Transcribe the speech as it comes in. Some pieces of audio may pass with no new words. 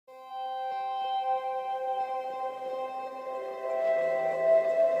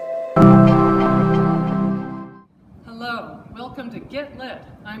Get Lit.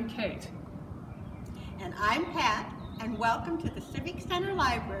 I'm Kate. And I'm Pat, and welcome to the Civic Center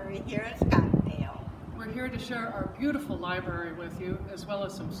Library here at Scottsdale. We're here to share our beautiful library with you, as well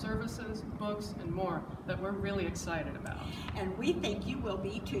as some services, books, and more that we're really excited about. And we think you will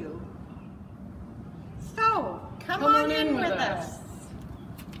be too. So, come on in with us.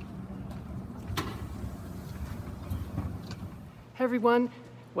 Hey everyone,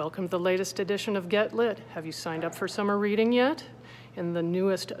 welcome to the latest edition of Get Lit. Have you signed up for summer reading yet? In the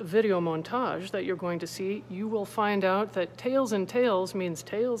newest video montage that you're going to see, you will find out that Tales and Tales means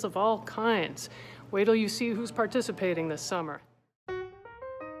tales of all kinds. Wait till you see who's participating this summer.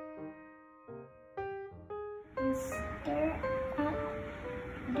 Stir up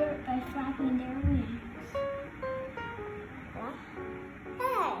dirt by flapping their wings.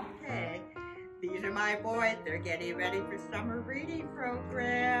 Hey, these are my boys. They're getting ready for summer reading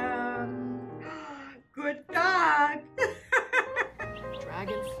program. Good dog.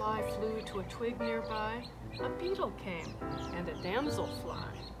 Dragonfly flew to a twig nearby, a beetle came, and a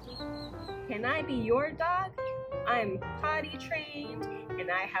damselfly. Can I be your dog? I'm potty trained, and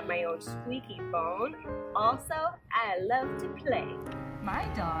I have my own squeaky bone. Also, I love to play. My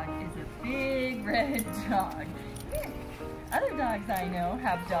dog is a big red dog. Other dogs I know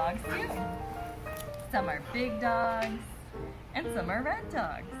have dogs too. Some are big dogs, and some are red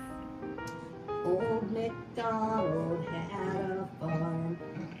dogs. Old MacDonald had a farm,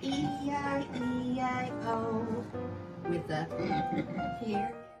 E-I-E-I-O, with a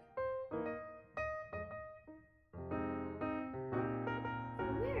here.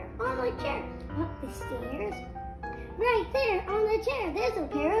 Where? On my chair. Up the stairs. Right there on the chair. There's a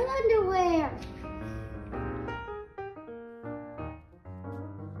pair of underwear.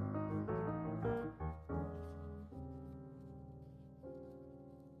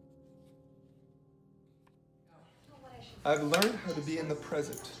 I've learned how to be in the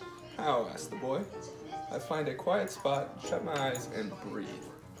present. How? Asked the boy. I find a quiet spot, shut my eyes, and breathe.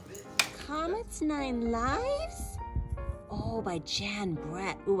 Comet's 9 Lives? Oh, by Jan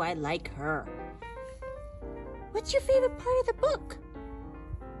Brett. Ooh, I like her. What's your favorite part of the book?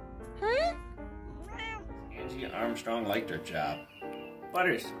 Huh? Angie Armstrong liked her job.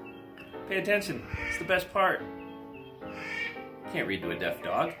 Butters, pay attention. It's the best part. Can't read to a deaf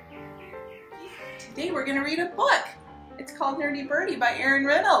dog. Today we're going to read a book. It's called Nerdy Birdie by Aaron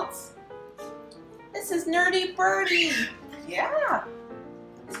Reynolds. This is Nerdy Birdie. Yeah.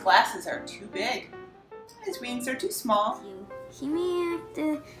 His glasses are too big. His wings are too small. He may act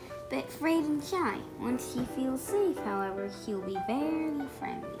a bit afraid and shy. Once he feels safe, however, he'll be very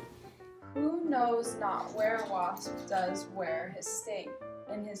friendly. Who knows not where wasp does wear his sting?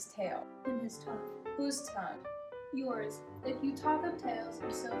 In his tail. In his tongue. Whose tongue? Yours. If you talk of tales,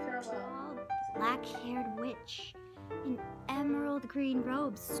 and so farewell. A black-haired witch in emerald green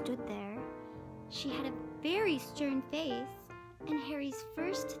robes stood there. She had a very stern face, and Harry's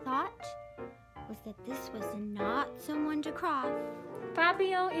first thought was that this was not someone to cross.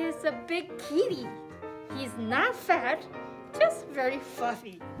 Fabio is a big kitty. He's not fat, just very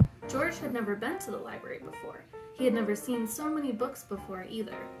fluffy. George had never been to the library before. He had never seen so many books before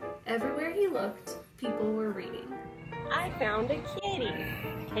either. Everywhere he looked, people were reading. I found a kitty.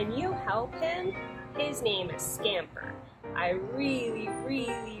 Can you help him? His name is Scamper. I really,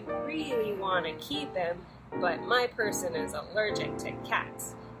 really, really want to keep him, but my person is allergic to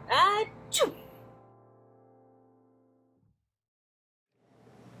cats. Achoo!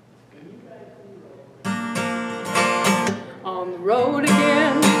 On the road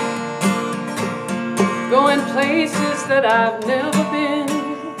again, going places that I've never been,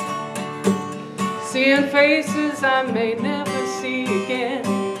 seeing faces I may never see again,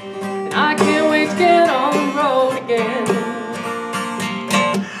 and I can't wait to get on the road again.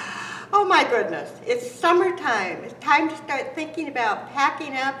 Oh my goodness, it's summertime. It's time to start thinking about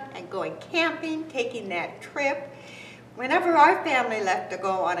packing up and going camping, taking that trip. Whenever our family left to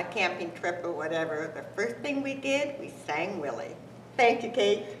go on a camping trip or whatever, the first thing we did, we sang Willie. Thank you,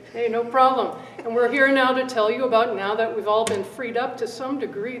 Kate. Hey, no problem. And we're here now to tell you about, now that we've all been freed up to some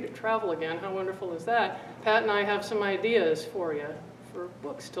degree to travel again. How wonderful is that? Pat and I have some ideas for you, for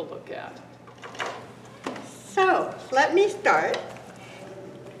books to look at. So, let me start.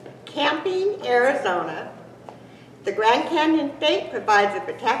 Camping, Arizona. The Grand Canyon State provides a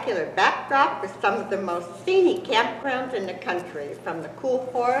spectacular backdrop for some of the most scenic campgrounds in the country, from the cool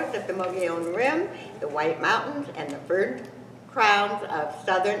forests of the Mogollon Rim, the White Mountains, and the bird crowns of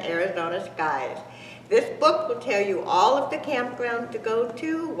southern Arizona skies. This book will tell you all of the campgrounds to go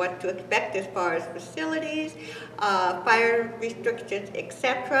to, what to expect as far as facilities, fire restrictions,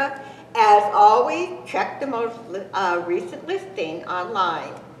 etc. As always, check the most recent listing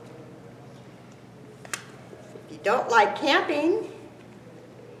online. If you don't like camping,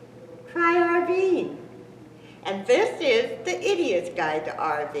 try RVing. And this is the Idiot's Guide to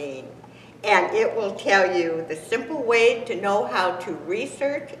RVing. And it will tell you the simple way to know how to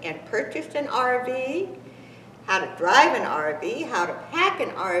research and purchase an RV, how to drive an RV, how to pack an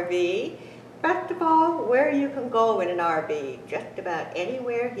RV, best of all, where you can go in an RV, just about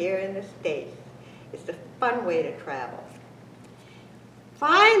anywhere here in the States. It's a fun way to travel.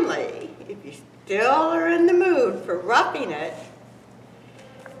 Finally, if you still are in the mood for roughing it,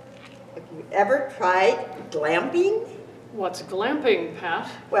 have you ever tried glamping? What's glamping, Pat?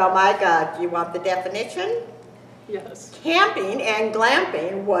 Well, my God, do you want the definition? Yes. Camping and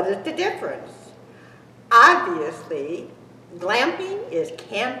glamping, what is the difference? Obviously, glamping is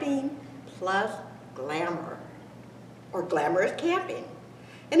camping plus glamour, or glamorous camping.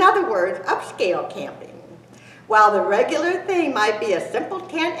 In other words, upscale camping. While the regular thing might be a simple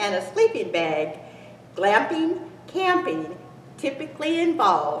tent and a sleeping bag, glamping camping typically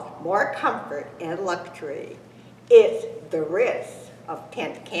involves more comfort and luxury. It's the Ritz of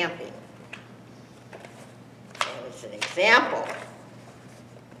tent camping. And it's an example.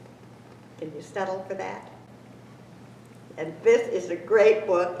 Can you settle for that? And this is a great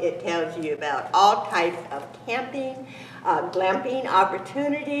book. It tells you about all types of camping, glamping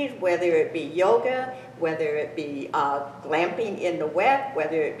opportunities, whether it be yoga, whether it be glamping in the wet,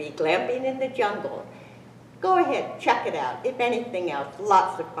 whether it be glamping in the jungle. Go ahead, check it out. If anything else,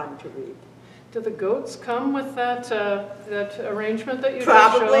 lots of fun to read. Do the goats come with that that arrangement that you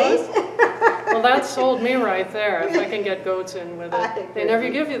Probably. just showed us? Well, that sold me right there, if I can get goats in with it. They never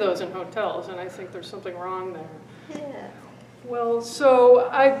give you those in hotels, and I think there's something wrong there. Yeah. Well, so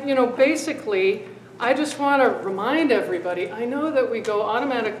basically, I just want to remind everybody, I know that we go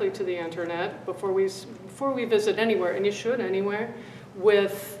automatically to the internet before we visit anywhere, and you should anywhere,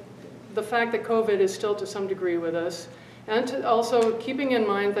 with the fact that COVID is still to some degree with us. And also keeping in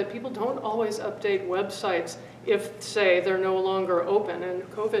mind that people don't always update websites if, say, they're no longer open. And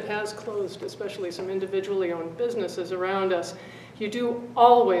COVID has closed, especially some individually owned businesses around us. You do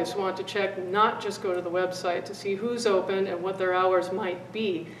always want to check, not just go to the website, to see who's open and what their hours might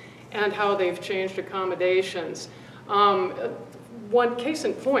be and how they've changed accommodations. One case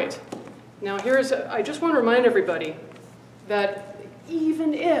in point. Now I just want to remind everybody that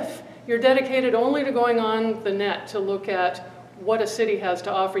even if you're dedicated only to going on the net to look at what a city has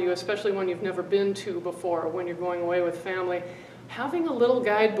to offer you, especially one you've never been to before, when you're going away with family, having a little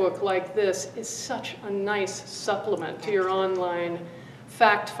guidebook like this is such a nice supplement to your online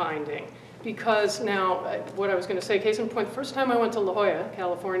fact-finding. Because now, what I was going to say, case in point, the first time I went to La Jolla,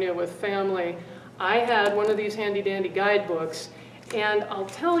 California with family, I had one of these handy-dandy guidebooks, and I'll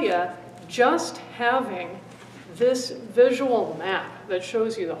tell you, just having this visual map that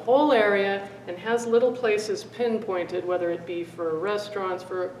shows you the whole area and has little places pinpointed, whether it be for restaurants,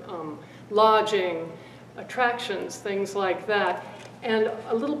 for lodging, attractions, things like that, and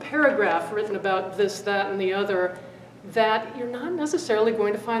a little paragraph written about this, that, and the other, that you're not necessarily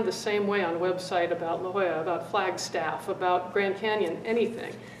going to find the same way on a website about La Jolla, about Flagstaff, about Grand Canyon,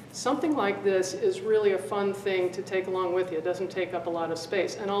 anything. Something like this is really a fun thing to take along with you. It doesn't take up a lot of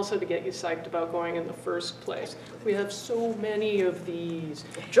space, and also to get you psyched about going in the first place. We have so many of these.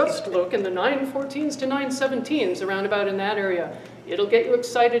 Just look in the 914s to 917s around about in that area. It'll get you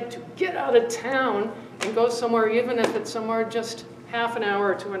excited to get out of town and go somewhere, even if it's somewhere just half an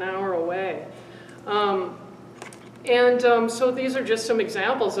hour to an hour away. So these are just some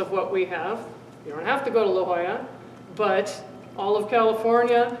examples of what we have. You don't have to go to La Jolla, but all of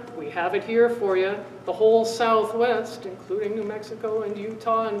California, we have it here for you. The whole Southwest, including New Mexico and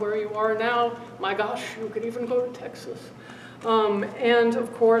Utah and where you are now. My gosh, you could even go to Texas. And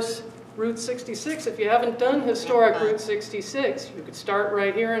of course, Route 66. If you haven't done historic Route 66, you could start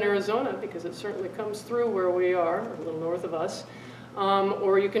right here in Arizona because it certainly comes through where we are, a little north of us.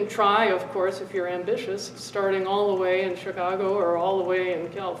 Or you can try, of course, if you're ambitious, starting all the way in Chicago or all the way in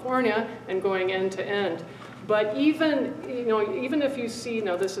California and going end to end. But even if you see,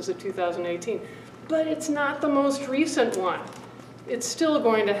 now this is a 2018, but it's not the most recent one. It's still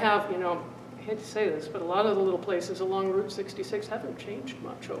going to have, I hate to say this, but a lot of the little places along Route 66 haven't changed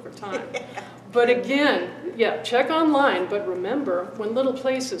much over time. But again, yeah, check online, but remember, when little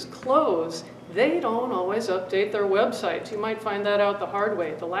places close, they don't always update their websites. You might find that out the hard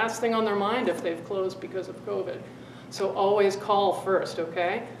way. The last thing on their mind if they've closed because of COVID. So always call first,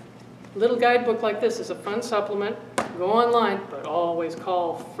 okay? A little guidebook like this is a fun supplement. Go online, but always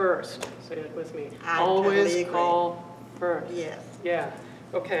call first. Say it with me. Always call first. Yes. Yeah.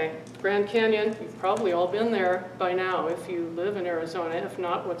 Okay, Grand Canyon, you've probably all been there by now if you live in Arizona. If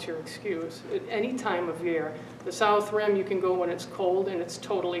not, what's your excuse? At any time of year. The South Rim, you can go when it's cold and it's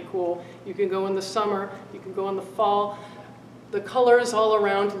totally cool. You can go in the summer, you can go in the fall. The colors all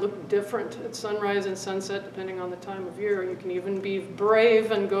around look different at sunrise and sunset depending on the time of year. You can even be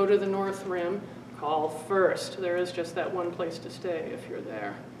brave and go to the North Rim. Call first. There is just that one place to stay if you're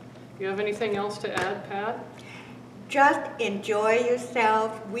there. Do you have anything else to add, Pat? Just enjoy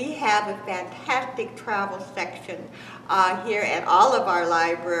yourself. We have a fantastic travel section here at all of our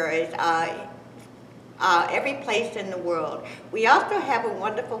libraries, every place in the world. We also have a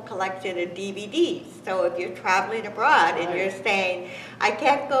wonderful collection of DVDs. So if you're traveling abroad and you're saying, I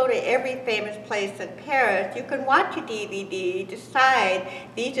can't go to every famous place in Paris, you can watch a DVD, decide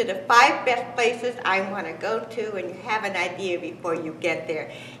these are the 5 best places I want to go to, and you have an idea before you get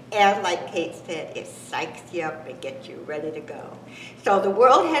there. And like Kate said, it psychs you up and gets you ready to go. So the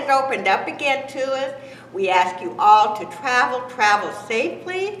world has opened up again to us. We ask you all to travel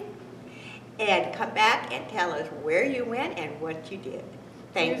safely, and come back and tell us where you went and what you did.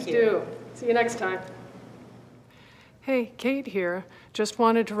 Thank you. Please do. See you next time. Hey, Kate here. Just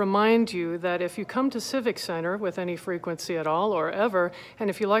wanted to remind you that if you come to Civic Center with any frequency at all or ever,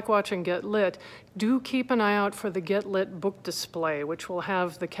 and if you like watching Get Lit, do keep an eye out for the Get Lit book display, which will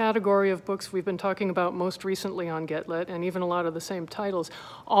have the category of books we've been talking about most recently on Get Lit, and even a lot of the same titles,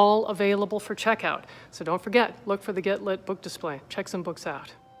 all available for checkout. So don't forget, look for the Get Lit book display. Check some books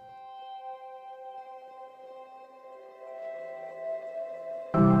out.